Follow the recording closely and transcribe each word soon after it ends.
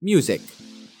Music.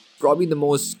 Probably the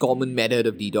most common method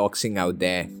of detoxing out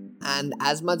there. And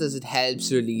as much as it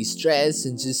helps release stress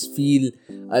and just feel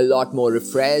a lot more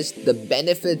refreshed, the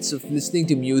benefits of listening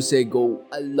to music go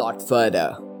a lot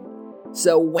further.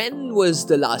 So, when was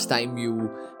the last time you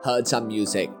heard some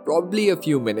music? Probably a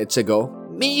few minutes ago,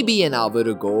 maybe an hour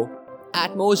ago,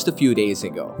 at most a few days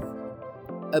ago.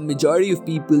 A majority of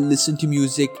people listen to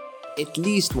music at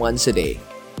least once a day,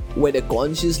 whether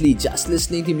consciously just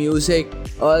listening to music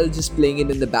or just playing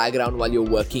it in the background while you're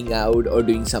working out or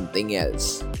doing something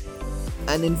else.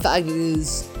 And in fact, it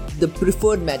is the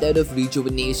preferred method of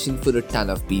rejuvenation for a ton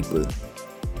of people.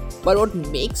 But what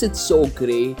makes it so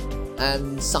great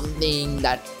and something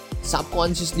that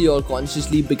subconsciously or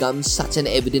consciously becomes such an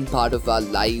evident part of our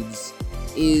lives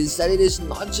is that it is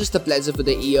not just a pleasure for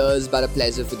the ears but a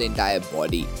pleasure for the entire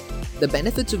body. The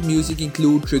benefits of music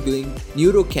include triggering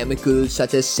neurochemicals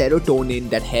such as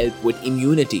serotonin that help with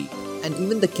immunity, and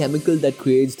even the chemical that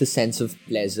creates the sense of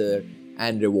pleasure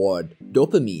and reward,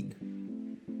 dopamine.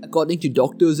 According to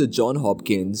doctors at Johns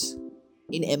Hopkins,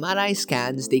 in MRI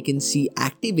scans they can see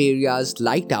active areas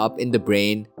light up in the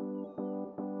brain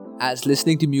as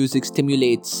listening to music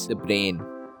stimulates the brain.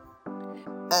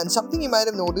 And something you might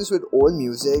have noticed with old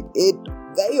music, it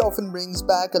very often brings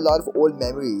back a lot of old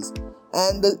memories.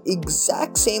 And the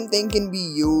exact same thing can be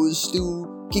used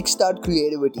to kickstart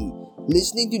creativity.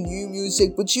 Listening to new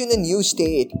music puts you in a new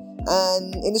state,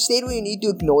 and in a state where you need to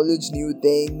acknowledge new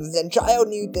things and try out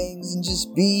new things and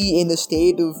just be in a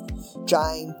state of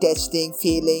trying, testing,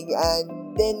 failing,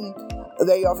 and then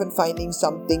very often finding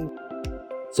something.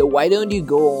 So why don't you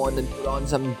go on and put on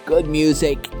some good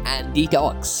music and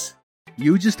detox?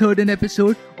 You just heard an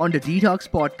episode on the Detox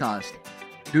Podcast.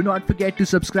 Do not forget to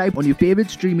subscribe on your favorite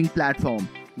streaming platform,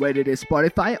 whether it is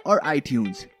Spotify or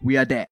iTunes. We are there.